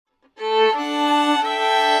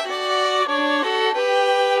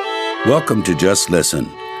Welcome to Just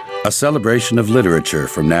Listen, a celebration of literature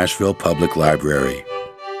from Nashville Public Library.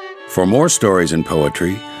 For more stories and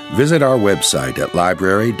poetry, visit our website at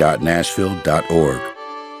library.nashville.org.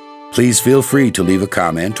 Please feel free to leave a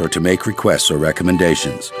comment or to make requests or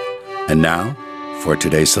recommendations. And now, for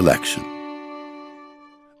today's selection.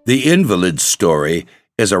 The Invalid's Story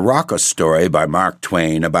is a raucous story by Mark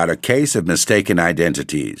Twain about a case of mistaken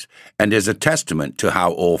identities and is a testament to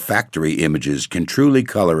how olfactory images can truly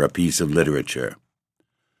color a piece of literature.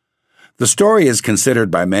 The story is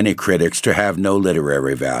considered by many critics to have no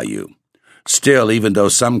literary value. Still, even though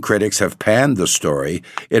some critics have panned the story,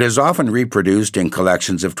 it is often reproduced in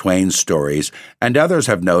collections of Twain's stories, and others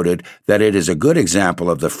have noted that it is a good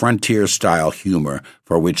example of the frontier-style humor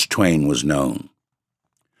for which Twain was known.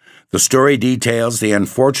 The story details the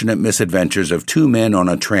unfortunate misadventures of two men on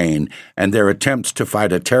a train and their attempts to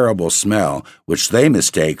fight a terrible smell which they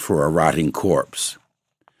mistake for a rotting corpse.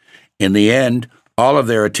 In the end, all of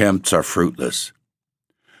their attempts are fruitless.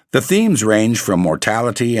 The themes range from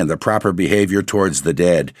mortality and the proper behavior towards the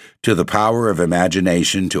dead to the power of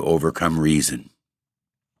imagination to overcome reason.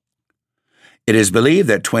 It is believed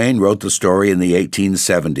that Twain wrote the story in the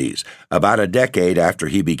 1870s, about a decade after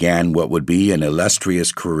he began what would be an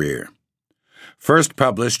illustrious career. First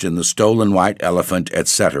published in The Stolen White Elephant,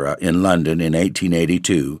 etc. in London in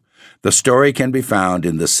 1882, the story can be found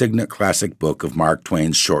in the Signet Classic Book of Mark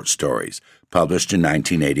Twain's short stories, published in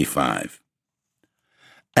 1985.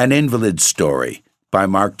 An Invalid's Story by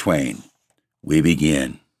Mark Twain. We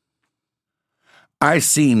begin. I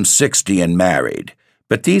seem 60 and married,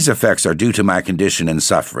 but these effects are due to my condition and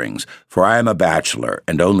sufferings, for I am a bachelor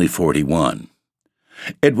and only 41.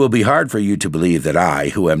 It will be hard for you to believe that I,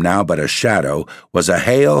 who am now but a shadow, was a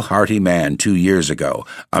hale, hearty man 2 years ago,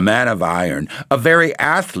 a man of iron, a very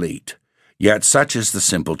athlete. Yet such is the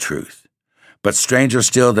simple truth. But stranger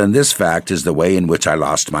still than this fact is the way in which I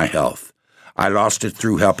lost my health. I lost it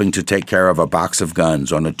through helping to take care of a box of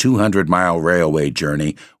guns on a 200-mile railway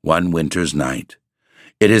journey one winter's night.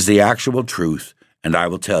 It is the actual truth, and I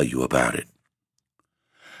will tell you about it.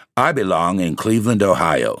 I belong in Cleveland,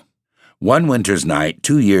 Ohio. One winter's night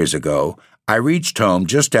 2 years ago, I reached home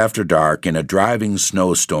just after dark in a driving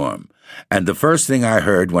snowstorm, and the first thing I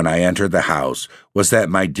heard when I entered the house was that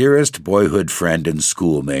my dearest boyhood friend and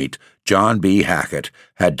schoolmate, John B. Hackett,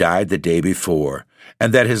 had died the day before,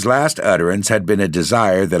 and that his last utterance had been a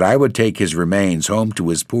desire that I would take his remains home to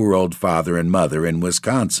his poor old father and mother in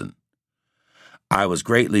Wisconsin. I was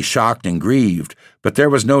greatly shocked and grieved, but there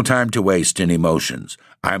was no time to waste in emotions.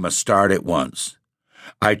 I must start at once.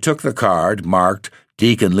 I took the card marked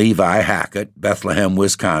Deacon Levi Hackett, Bethlehem,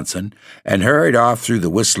 Wisconsin, and hurried off through the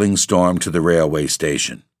whistling storm to the railway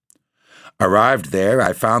station. Arrived there,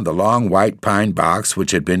 I found the long white pine box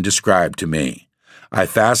which had been described to me. I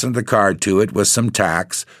fastened the card to it with some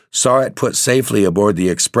tacks, saw it put safely aboard the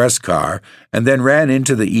express car, and then ran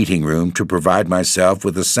into the eating room to provide myself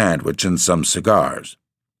with a sandwich and some cigars.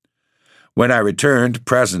 When I returned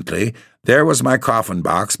presently, there was my coffin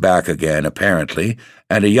box back again, apparently,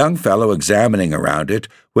 and a young fellow examining around it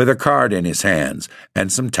with a card in his hands, and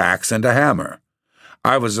some tacks and a hammer.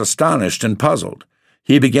 I was astonished and puzzled.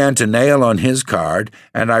 He began to nail on his card,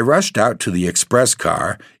 and I rushed out to the express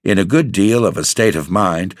car, in a good deal of a state of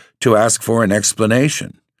mind, to ask for an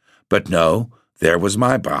explanation. But no, there was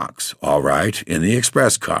my box, all right, in the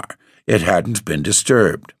express car. It hadn't been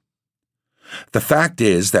disturbed. The fact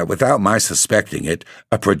is that without my suspecting it,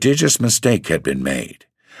 a prodigious mistake had been made.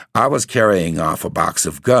 I was carrying off a box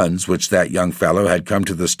of guns which that young fellow had come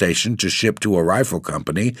to the station to ship to a rifle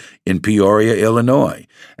company in Peoria, Illinois,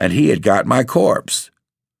 and he had got my corpse.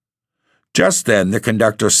 Just then the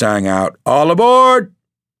conductor sang out, "All aboard!"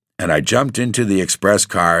 and I jumped into the express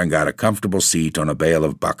car and got a comfortable seat on a bale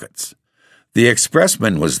of buckets. The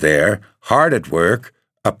expressman was there, hard at work,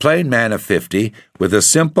 a plain man of 50, with a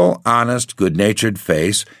simple, honest, good-natured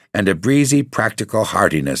face and a breezy, practical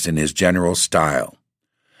heartiness in his general style.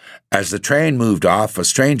 As the train moved off, a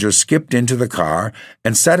stranger skipped into the car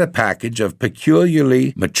and set a package of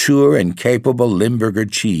peculiarly mature and capable Limburger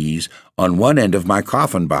cheese on one end of my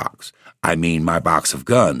coffin box. I mean my box of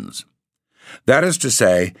guns. That is to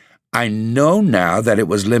say, I know now that it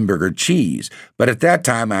was Limburger cheese, but at that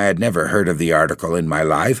time I had never heard of the article in my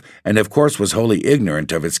life, and of course was wholly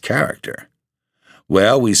ignorant of its character.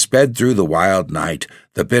 Well, we sped through the wild night,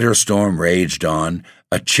 the bitter storm raged on,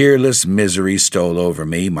 a cheerless misery stole over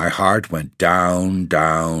me, my heart went down,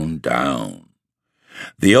 down, down.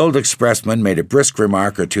 The old expressman made a brisk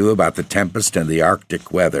remark or two about the tempest and the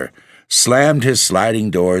Arctic weather, slammed his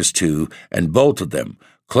sliding doors to, and bolted them,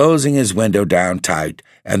 closing his window down tight,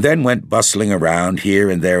 and then went bustling around here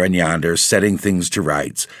and there and yonder, setting things to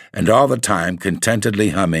rights, and all the time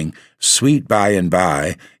contentedly humming Sweet By and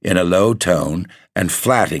By in a low tone and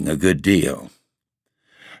flatting a good deal.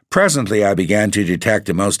 Presently I began to detect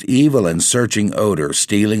a most evil and searching odor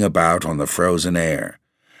stealing about on the frozen air.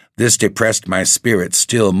 This depressed my spirits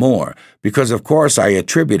still more, because of course I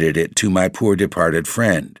attributed it to my poor departed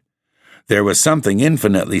friend. There was something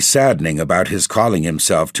infinitely saddening about his calling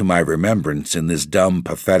himself to my remembrance in this dumb,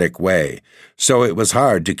 pathetic way, so it was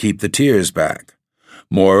hard to keep the tears back.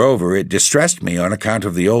 Moreover, it distressed me on account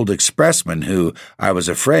of the old expressman who, I was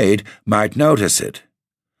afraid, might notice it.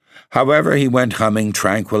 However, he went humming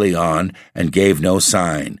tranquilly on and gave no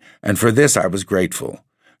sign, and for this I was grateful.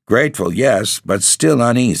 Grateful, yes, but still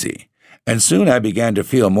uneasy. And soon I began to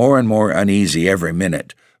feel more and more uneasy every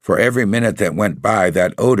minute. For every minute that went by,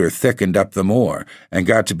 that odor thickened up the more, and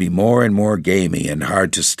got to be more and more gamey and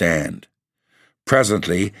hard to stand.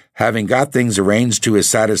 Presently, having got things arranged to his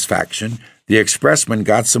satisfaction, the expressman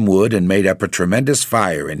got some wood and made up a tremendous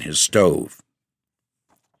fire in his stove.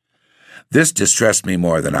 This distressed me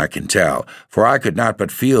more than I can tell, for I could not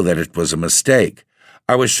but feel that it was a mistake.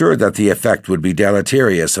 I was sure that the effect would be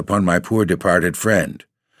deleterious upon my poor departed friend.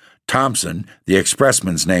 Thompson, the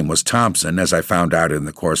expressman's name was Thompson, as I found out in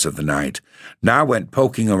the course of the night, now went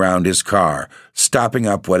poking around his car, stopping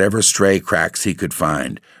up whatever stray cracks he could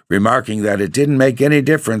find, remarking that it didn't make any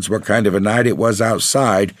difference what kind of a night it was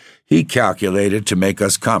outside, he calculated to make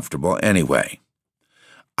us comfortable anyway.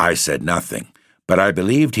 I said nothing, but I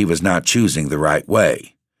believed he was not choosing the right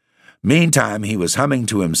way. Meantime, he was humming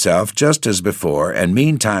to himself just as before, and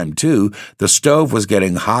meantime, too, the stove was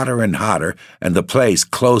getting hotter and hotter, and the place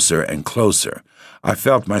closer and closer. I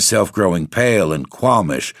felt myself growing pale and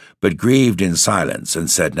qualmish, but grieved in silence and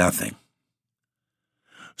said nothing.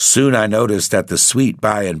 Soon I noticed that the Sweet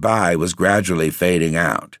By and By was gradually fading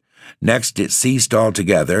out. Next it ceased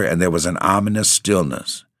altogether, and there was an ominous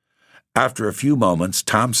stillness. After a few moments,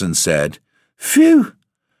 Thompson said, "Phew!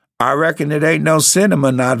 I reckon it ain't no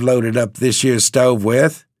cinnamon I've loaded up this year's stove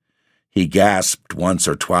with." He gasped once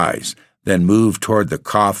or twice, then moved toward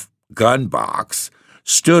the gun box,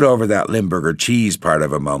 stood over that Limburger cheese part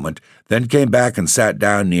of a moment, then came back and sat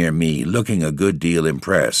down near me, looking a good deal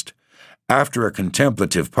impressed. After a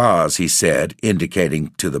contemplative pause, he said,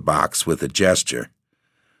 indicating to the box with a gesture,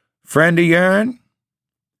 "Friend of yourn?"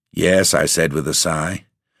 "Yes," I said with a sigh.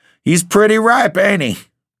 "He's pretty ripe, ain't he?"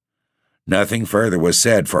 Nothing further was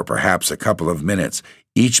said for perhaps a couple of minutes,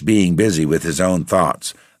 each being busy with his own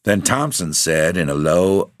thoughts. Then Thompson said in a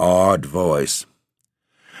low, awed voice,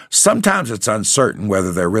 "Sometimes it's uncertain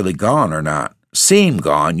whether they're really gone or not. Seem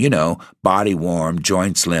gone, body warm,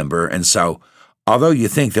 joints limber, and so, although you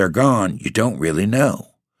think they're gone, you don't really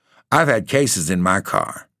know. I've had cases in my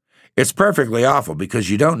car. It's perfectly awful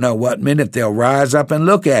because you don't know what minute they'll rise up and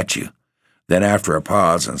look at you." Then after a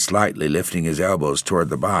pause and slightly lifting his elbows toward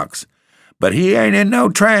the box, "But he ain't in no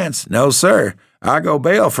trance. No, sir. I go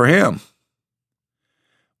bail for him."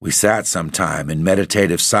 We sat some time in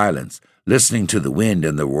meditative silence, listening to the wind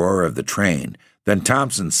and the roar of the train. Then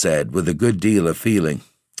Thompson said, with a good deal of feeling,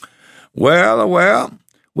 Well,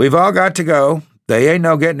 we've all got to go. They ain't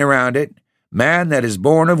no getting around it. Man that is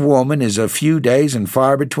born of woman is a few days and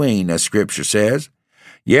far between, as Scripture says.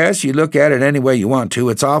 Yes, you look at it any way you want to.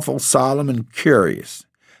 It's awful solemn and curious.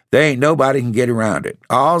 They ain't nobody can get around it.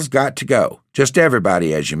 All's got to go. Just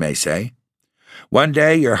everybody, as you may say. One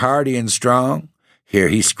day you're hearty and strong." Here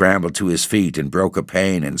he scrambled to his feet and broke a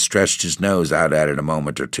pane and stretched his nose out at it a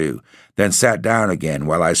moment or two, then sat down again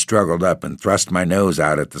while I struggled up and thrust my nose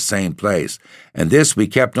out at the same place, and this we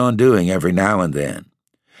kept on doing every now and then.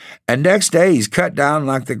 "And next day he's cut down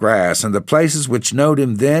like the grass, and the places which knowed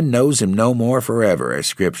him then knows him no more forever, as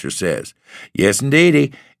Scripture says. Yes,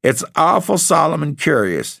 indeedy, it's awful solemn and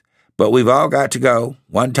curious, but we've all got to go,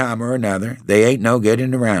 one time or another. They ain't no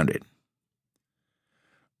getting around it."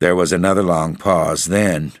 There was another long pause.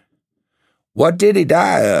 Then, "What did he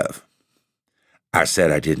die of?" I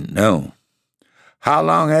said I didn't know. "How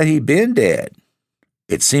long had he been dead?"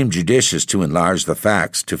 It seemed judicious to enlarge the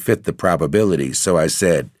facts to fit the probabilities, so I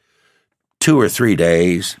said, 2 or 3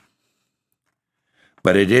 days.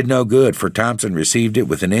 But it did no good, for Thompson received it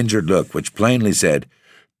with an injured look, which plainly said,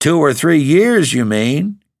 2 or 3 years, you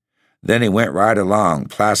mean?" Then he went right along,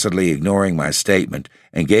 placidly ignoring my statement,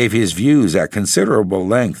 and gave his views at considerable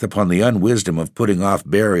length upon the unwisdom of putting off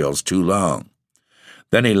burials too long.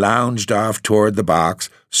 Then he lounged off toward the box,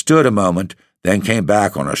 stood a moment, then came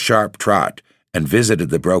back on a sharp trot, and visited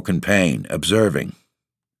the broken pane, observing,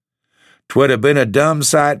 "'Twould have been a dumb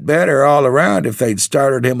sight better all around if they'd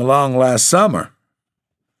started him along last summer."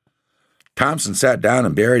 Thompson sat down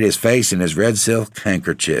and buried his face in his red silk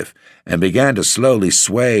handkerchief and began to slowly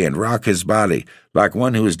sway and rock his body like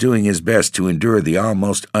one who was doing his best to endure the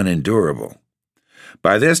almost unendurable.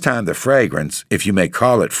 By this time the fragrance, if you may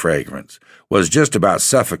call it fragrance, was just about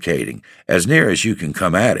suffocating, as near as you can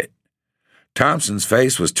come at it. Thompson's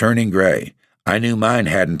face was turning gray. I knew mine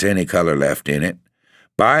hadn't any color left in it.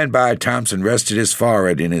 By and by Thompson rested his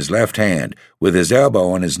forehead in his left hand, with his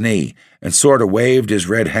elbow on his knee, and sort of waved his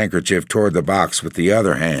red handkerchief toward the box with the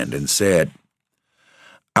other hand, and said,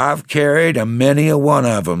 "I've carried a many a one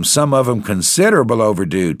of 'em, some of 'em considerable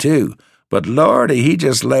overdue, too, but Lordy, he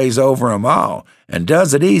just lays over 'em all, and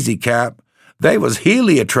does it easy, Cap. They was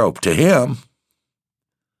heliotrope to him."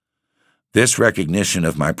 This recognition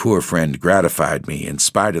of my poor friend gratified me in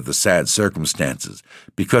spite of the sad circumstances,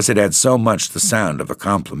 because it had so much the sound of a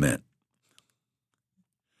compliment.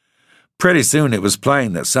 Pretty soon it was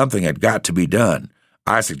plain that something had got to be done.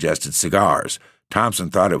 I suggested cigars. Thompson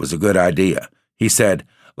thought it was a good idea. He said,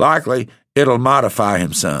 "Likely it'll modify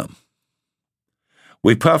him some."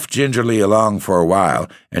 We puffed gingerly along for a while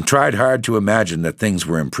and tried hard to imagine that things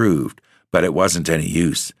were improved, but it wasn't any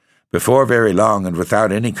use. Before very long, and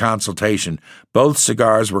without any consultation, both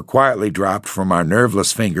cigars were quietly dropped from our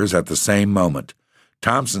nerveless fingers at the same moment.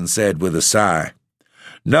 Thompson said with a sigh,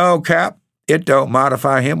 "No, Cap, it don't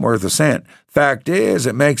modify him worth a cent. Fact is,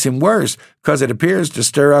 it makes him worse, 'cause it appears to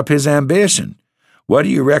stir up his ambition. What do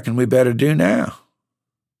you reckon we better do now?"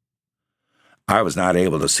 I was not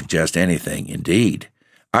able to suggest anything, indeed.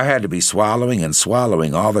 I had to be swallowing and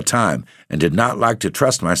swallowing all the time, and did not like to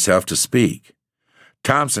trust myself to speak.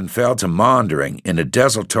 Thompson fell to maundering in a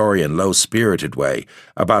desultory and low-spirited way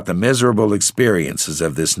about the miserable experiences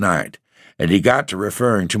of this night, and he got to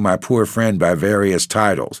referring to my poor friend by various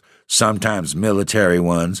titles, sometimes military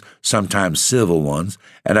ones, sometimes civil ones,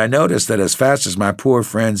 and I noticed that as fast as my poor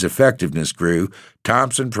friend's effectiveness grew,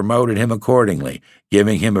 Thompson promoted him accordingly,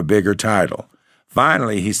 giving him a bigger title.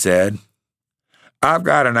 Finally, he said, "I've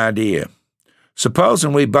got an idea.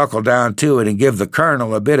 Supposing we buckle down to it and give the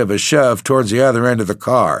colonel a bit of a shove towards the other end of the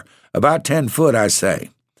car, about 10 foot, I say.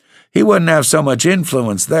 He wouldn't have so much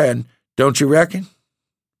influence then, don't you reckon?"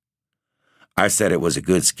 I said it was a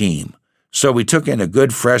good scheme, so we took in a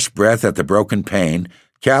good fresh breath at the broken pane,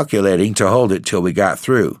 calculating to hold it till we got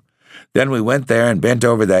through. Then we went there and bent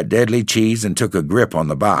over that deadly cheese and took a grip on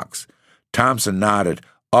the box. Thompson nodded,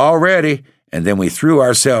 "All ready," and then we threw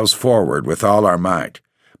ourselves forward with all our might.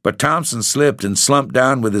 But Thompson slipped and slumped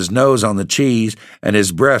down with his nose on the cheese, and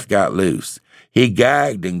his breath got loose. He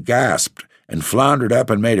gagged and gasped and floundered up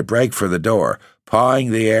and made a break for the door, pawing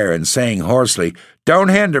the air and saying hoarsely, "Don't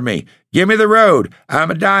hinder me! Give me the road! I'm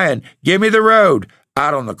a-dying! Give me the road!"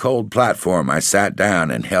 Out on the cold platform I sat down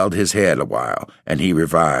and held his head a while, and he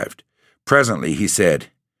revived. Presently he said,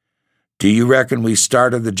 "Do you reckon we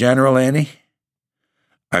started the general any?"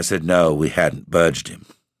 I said no, we hadn't budged him.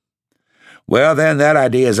 "Well, then, that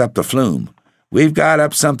idea's up the flume. We've got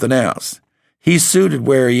up something else. He's suited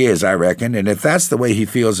where he is, I reckon, and if that's the way he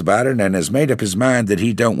feels about it and has made up his mind that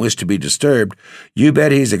he don't wish to be disturbed, you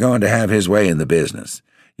bet he's a-going to have his way in the business.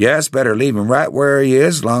 Yes, better leave him right where he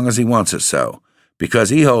is, long as he wants it so, because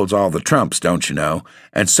he holds all the trumps, don't you know,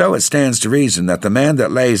 and so it stands to reason that the man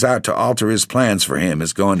that lays out to alter his plans for him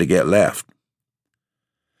is going to get left."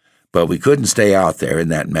 But we couldn't stay out there in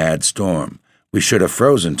that mad storm. We should have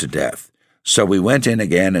frozen to death. So we went in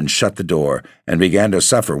again and shut the door, and began to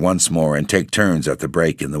suffer once more and take turns at the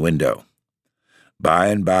break in the window. By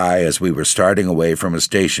and by, as we were starting away from a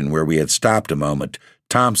station where we had stopped a moment,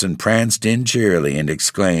 Thompson pranced in cheerily and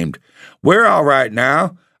exclaimed, "We're all right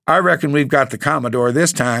now. I reckon we've got the Commodore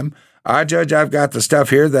this time. I judge I've got the stuff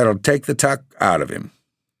here that'll take the tuck out of him."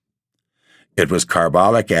 It was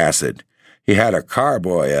carbolic acid. He had a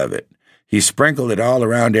carboy of it. He sprinkled it all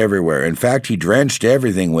around everywhere. In fact, he drenched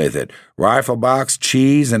everything with it, rifle box,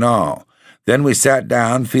 cheese, and all. Then we sat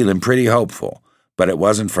down, feeling pretty hopeful, but it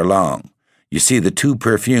wasn't for long. You see, the two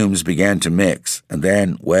perfumes began to mix, and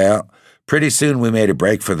then, well, pretty soon we made a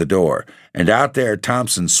break for the door, and out there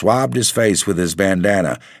Thompson swabbed his face with his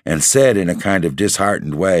bandana and said in a kind of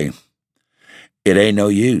disheartened way, "It ain't no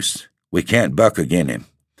use. We can't buck agin him.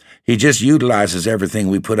 He just utilizes everything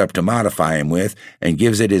we put up to modify him with and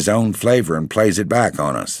gives it his own flavor and plays it back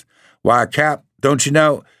on us. Why, Cap, don't you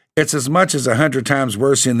know, it's as much as 100 times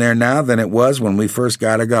worse in there now than it was when we first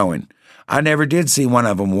got a-going. I never did see one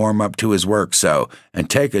of 'em warm up to his work so and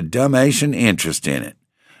take a dummation interest in it.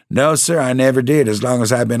 No, sir, I never did as long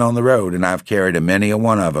as I've been on the road, and I've carried a many a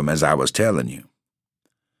one of 'em, as I was telling you."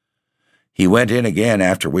 He went in again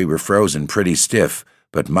after we were frozen pretty stiff,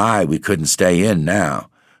 but we couldn't stay in now.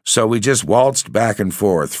 So we just waltzed back and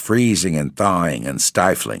forth, freezing and thawing and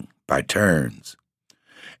stifling by turns.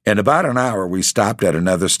 In about an hour, we stopped at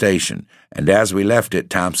another station, and as we left it,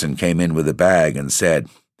 Thompson came in with a bag and said,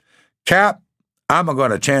 "Cap, I'm going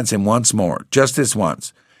to chance him once more, just this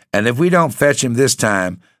once. And if we don't fetch him this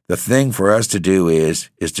time, the thing for us to do is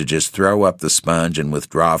to just throw up the sponge and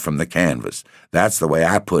withdraw from the canvas. That's the way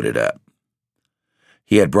I put it up."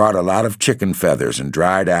 He had brought a lot of chicken feathers and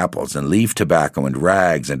dried apples and leaf tobacco and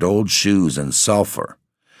rags and old shoes and sulfur,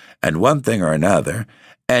 and one thing or another,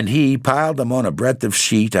 and he piled them on a breadth of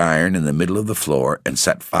sheet iron in the middle of the floor and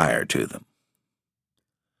set fire to them.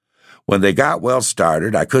 When they got well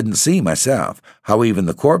started, I couldn't see myself how even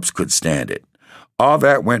the corpse could stand it. All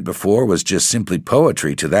that went before was just simply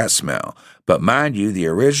poetry to that smell, but mind you, the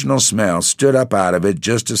original smell stood up out of it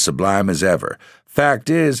just as sublime as ever. Fact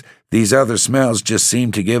is, these other smells just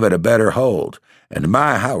seemed to give it a better hold, and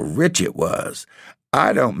my, how rich it was.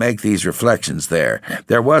 I don't make these reflections there.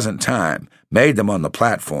 There wasn't time. Made them on the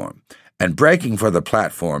platform. And breaking for the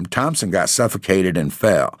platform, Thompson got suffocated and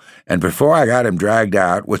fell, and before I got him dragged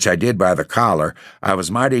out, which I did by the collar, I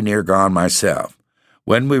was mighty near gone myself.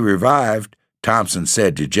 When we revived, Thompson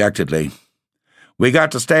said dejectedly, "We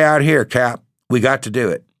got to stay out here, Cap. We got to do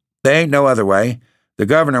it. There ain't no other way. The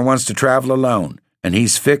governor wants to travel alone, and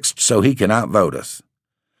he's fixed so he can outvote us."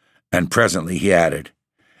 And presently he added,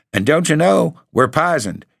 "And don't you know, we're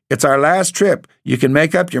pisoned. It's our last trip. You can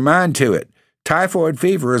make up your mind to it. Typhoid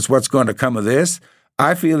fever is what's going to come of this.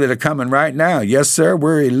 I feel it a-coming right now. Yes, sir,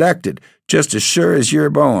 we're elected, just as sure as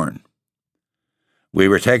you're born." We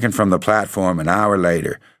were taken from the platform an hour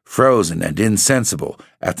later, frozen and insensible,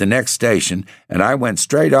 at the next station, and I went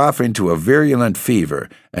straight off into a virulent fever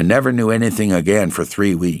and never knew anything again for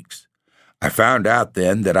 3 weeks. I found out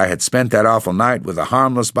then that I had spent that awful night with a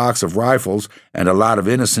harmless box of rifles and a lot of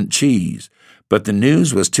innocent cheese, but the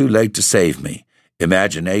news was too late to save me.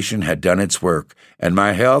 Imagination had done its work, and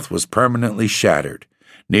my health was permanently shattered.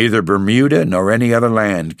 Neither Bermuda nor any other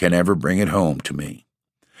land can ever bring it home to me.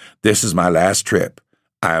 This is my last trip.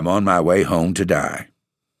 I am on my way home to die.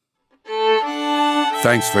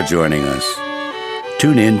 Thanks for joining us.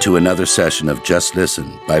 Tune in to another session of Just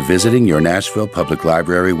Listen by visiting your Nashville Public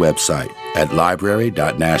Library website at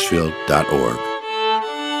library.nashville.org.